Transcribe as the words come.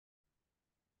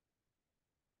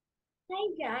Hi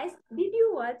guys, did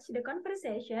you watch the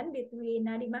conversation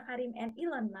between Nadiem Makarim and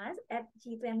Elon Musk at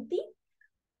G20?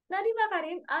 Nadiem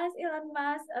Makarim asked Elon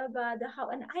Musk about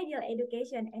how an ideal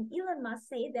education, and Elon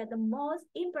Musk said that the most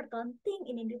important thing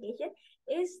in education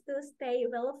is to stay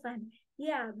relevant.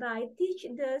 Yeah, by teach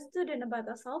the student about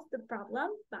to solve the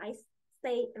problem by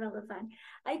stay relevant.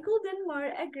 I couldn't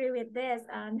more agree with this.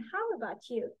 And how about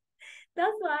you?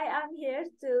 That's why I'm here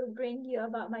to bring you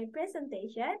about my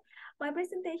presentation. My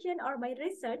presentation or my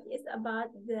research is about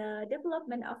the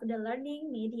development of the learning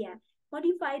media,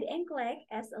 modified ENCLEC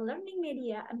as a learning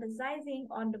media emphasizing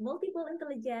on the multiple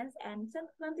intelligence and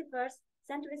 21st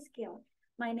century skill.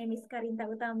 My name is Karinta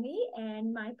Utami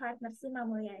and my partner Sima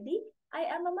Mulyadi. I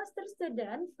am a master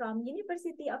student from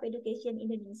University of Education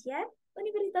Indonesia,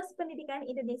 Universitas Pendidikan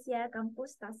Indonesia,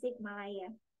 Kampus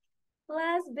Tasikmalaya.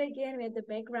 Let's begin with the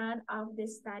background of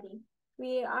this study.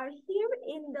 We are here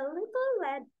in the little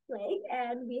red flag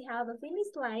and we have a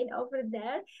finish line over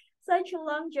there. Such a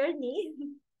long journey.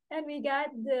 And we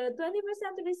got the 21st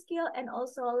century skill and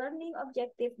also a learning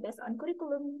objective based on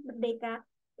curriculum Merdeka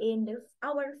in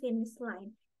our finish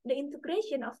line. The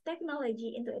integration of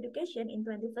technology into education in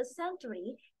 21st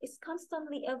century is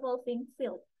constantly evolving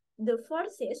field. The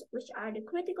forces, which are the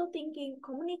critical thinking,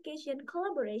 communication,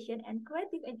 collaboration, and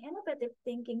creative and innovative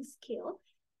thinking skill,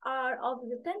 are of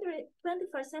the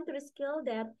 21st century skill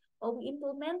that we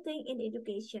implementing in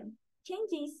education.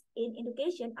 Changes in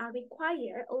education are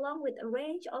required along with a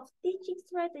range of teaching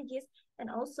strategies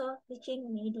and also teaching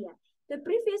media. The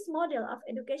previous model of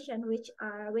education, which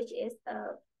is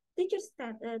a teacher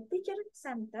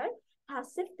center,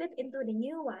 has shifted into the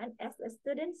new one as a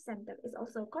student center is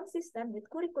also consistent with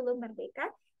curriculum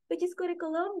Merdeka, which is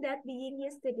curriculum that being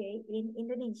used today in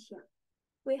Indonesia.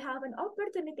 We have an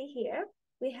opportunity here.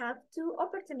 We have two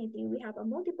opportunity. We have a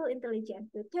multiple intelligence.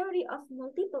 The theory of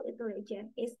multiple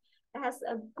intelligence has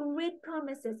a great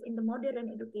promises in the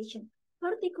modern education,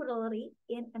 particularly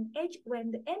in an age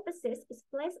when the emphasis is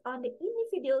placed on the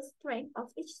individual strength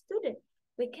of each student.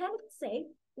 We cannot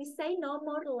say we say no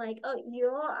more like, oh, you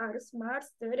are a smart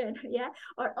student, yeah,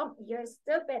 or oh, you're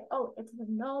stupid. Oh, it's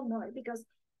no more because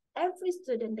every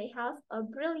student they have a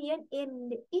brilliant in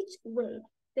each way.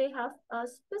 They have a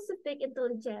specific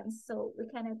intelligence, so we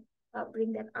cannot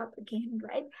bring that up again,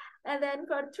 right? And then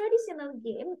for traditional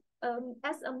game,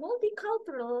 as a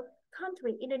multicultural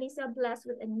country, Indonesia blessed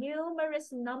with a numerous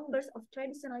numbers of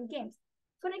traditional games.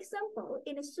 For example,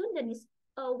 in Sundanese,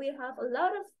 we have a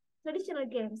lot of traditional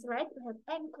games, right? We have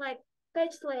engklek,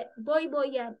 pechle,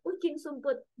 boy-boyan, ucing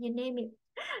sumput, you name it.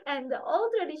 And all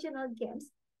traditional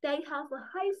games, they have a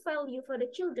high value for the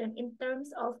children in terms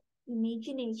of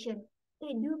imagination,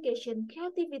 education,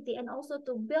 creativity, and also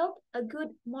to build a good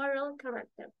moral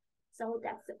character. So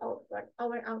that's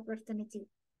our opportunity.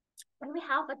 And we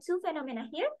have a two phenomena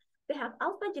here. We have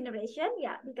alpha generation,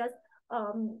 yeah, because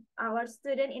our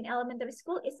student in elementary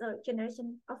school is a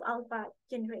generation of alpha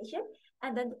generation,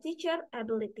 and then the teacher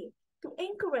ability to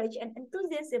encourage and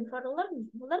enthusiasm for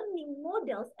learning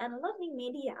models and learning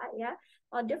media, yeah,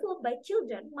 are developed by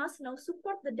children must now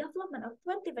support the development of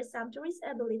 21st century's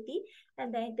ability,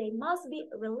 and then they must be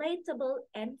relatable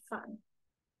and fun.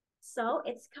 So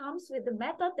it comes with the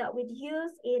method that we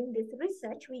use in this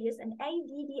research. We use an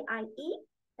ADDIE,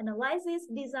 analysis,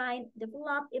 design,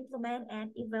 develop, implement,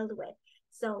 and evaluate.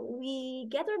 So we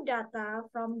gather data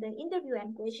from the interview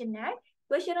and questionnaire.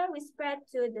 Questionnaire we spread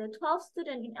to the 12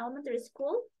 students in elementary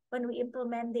school when we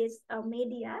implement this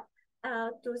media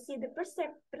to see the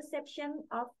perception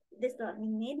of this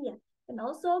learning media, and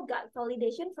also got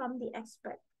validation from the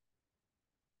expert.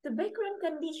 The background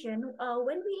condition,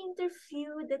 when we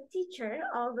interview the teacher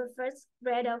of the first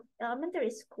grade of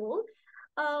elementary school,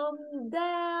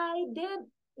 they did,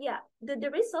 yeah, the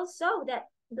results show that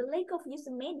the lack of use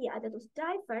of media that was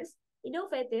diverse,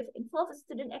 innovative, involved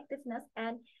student activeness,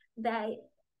 and they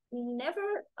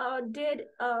never did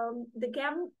the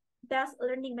game-based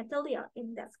learning material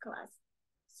in that class.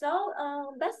 So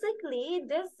basically,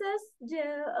 this is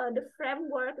the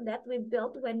framework that we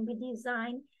built when we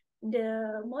designed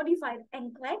the modified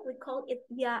enclave. We call it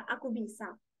Ya Aku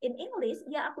Bisa. In English,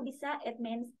 Ya Aku Bisa, it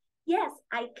means yes,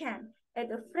 I can.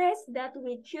 It's a phrase that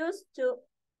we choose to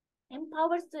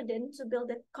empower students to build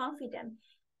the confidence.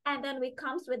 And then we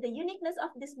comes with the uniqueness of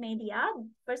this media.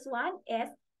 First one is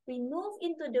we move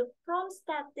into the from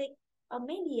static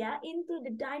media into the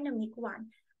dynamic one.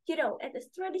 You know, at this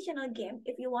traditional game,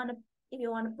 if you want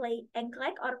to play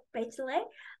enclave or pechle,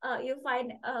 you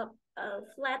find a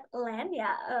flat land,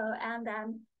 yeah, and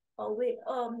then we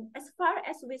as far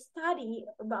as we study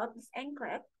about this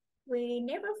enclave, We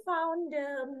never found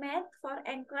the method for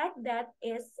NCLEX that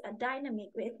is dynamic.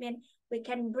 Which means we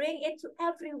can bring it to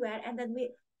everywhere, and then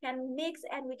we can mix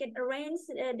and we can arrange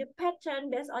the pattern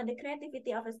based on the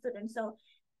creativity of a student. So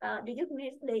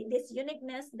this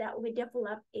uniqueness that we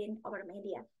develop in our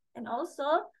media. And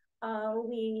also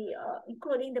we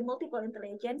including the multiple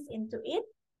intelligence into it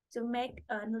to make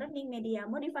a learning media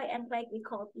modify and like we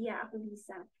call Aku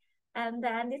Bisa. And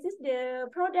then this is the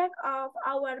product of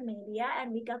our media,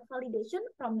 and we got validation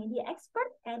from media expert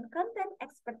and content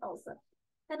expert also.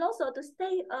 And also to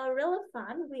stay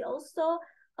relevant, we also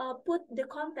put the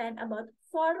content about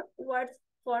 4 words,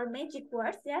 4 magic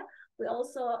words. Yeah, we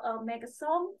also make a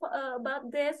song about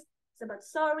this. It's about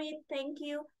sorry, thank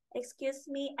you, excuse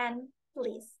me, and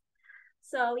please.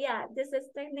 So yeah, this is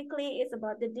technically is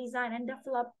about the design and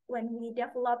develop when we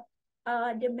develop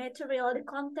the material, the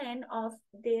content of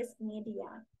this media.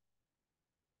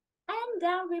 And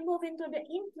then we move into the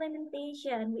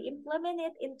implementation. We implement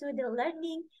it into the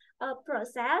learning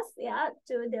process, yeah,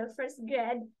 to the first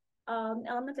grade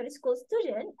elementary school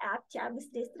student at Chabis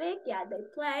district. Yeah, they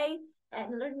play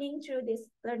and learning through this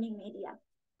learning media.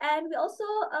 And we also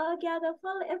gather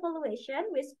full evaluation.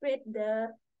 We spread the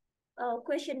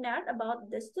questionnaire about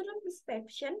the student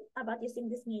perception about using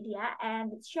this media,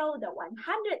 and it showed that 100%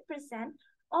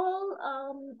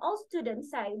 all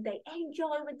students say they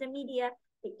enjoy with the media.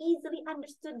 They easily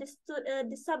understood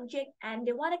the subject, and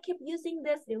they want to keep using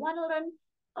this. They want to learn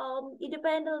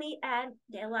independently, and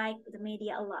they like the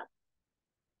media a lot.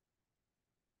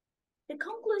 The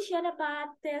conclusion about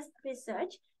this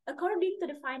research, according to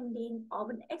the finding of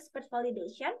an expert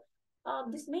validation,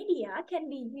 this media can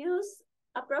be used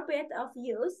appropriate of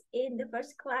use in the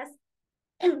first class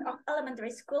of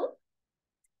elementary school.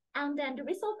 And then the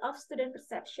result of student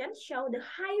perception show the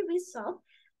high result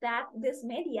that this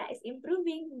media is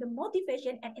improving the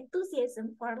motivation and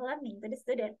enthusiasm for learning to the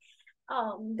student.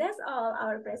 That's all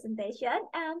our presentation.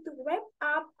 And to wrap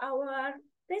up our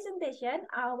presentation,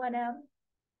 I wanna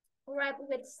wrap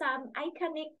with some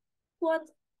iconic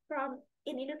quotes from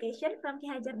in education from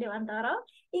Ki Hajar Dewantara,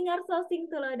 Ingarso sing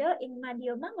tulodo ing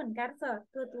madyo mangun karso,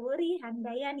 tuturi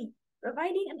handayani,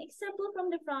 providing an example from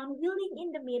the front, willing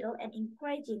in the middle, and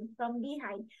encouraging from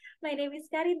behind. My name is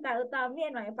Karinta Utami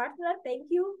and my partner. Thank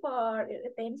you for your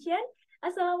attention.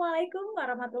 Assalamualaikum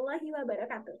warahmatullahi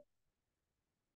wabarakatuh.